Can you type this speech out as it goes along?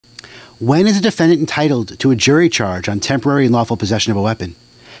When is a defendant entitled to a jury charge on temporary and lawful possession of a weapon?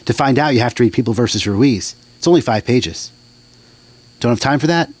 To find out, you have to read People v. Ruiz. It's only 5 pages. Don't have time for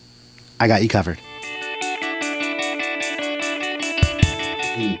that? I got you covered.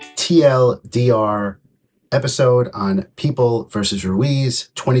 The TLDR episode on People v. Ruiz,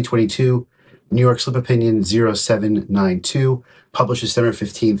 2022, New York Slip Opinion 0792, published December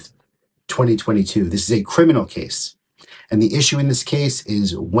 15th, 2022. This is a criminal case. And the issue in this case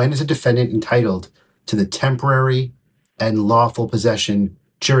is, when is a defendant entitled to the temporary and lawful possession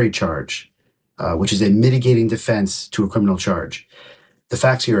jury charge, which is a mitigating defense to a criminal charge? The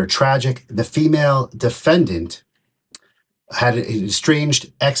facts here are tragic. The female defendant had an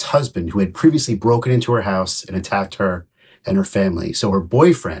estranged ex-husband who had previously broken into her house and attacked her and her family. So her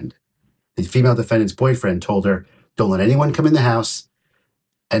boyfriend, the female defendant's boyfriend, told her, "Don't let anyone come in the house,"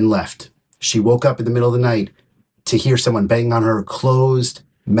 and left. She woke up in the middle of the night to hear someone banging on her closed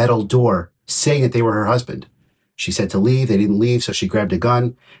metal door, saying that they were her husband. She said to leave. They didn't leave, so she grabbed a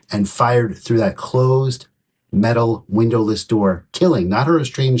gun and fired through that closed metal windowless door, killing not her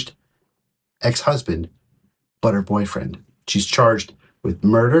estranged ex-husband, but her boyfriend. She's charged with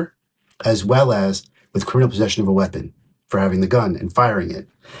murder as well as with criminal possession of a weapon for having the gun and firing it.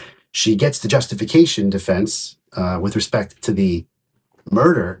 She gets the justification defense with respect to the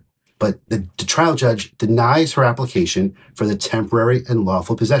murder, but the trial judge denies her application for the temporary and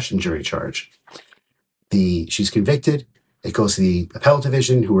lawful possession jury charge. She's convicted. It goes to the appellate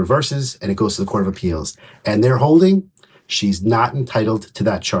division, who reverses, and it goes to the Court of Appeals. And they're holding she's not entitled to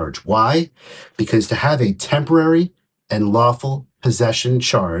that charge. Why? Because to have a temporary and lawful possession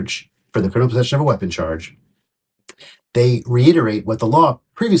charge for the criminal possession of a weapon charge, they reiterate what the law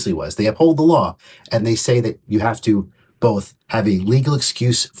previously was. They uphold the law, and they say that you have to both have a legal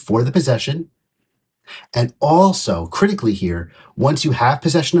excuse for the possession, and also, critically here, once you have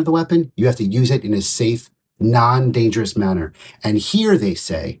possession of the weapon, you have to use it in a safe, non-dangerous manner. And here they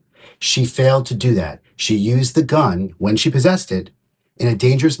say she failed to do that. She used the gun, when she possessed it, in a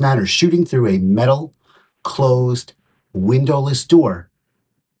dangerous manner, shooting through a metal, closed, windowless door,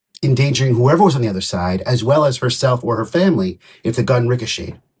 endangering whoever was on the other side, as well as herself or her family, if the gun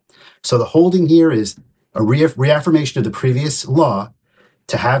ricocheted. So the holding here is a reaffirmation of the previous law.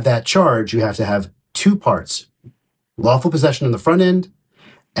 To have that charge, you have to have 2 parts: lawful possession on the front end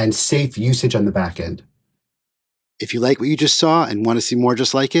and safe usage on the back end. If you like what you just saw and want to see more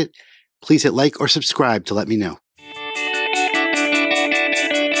just like it, please hit like or subscribe to let me know.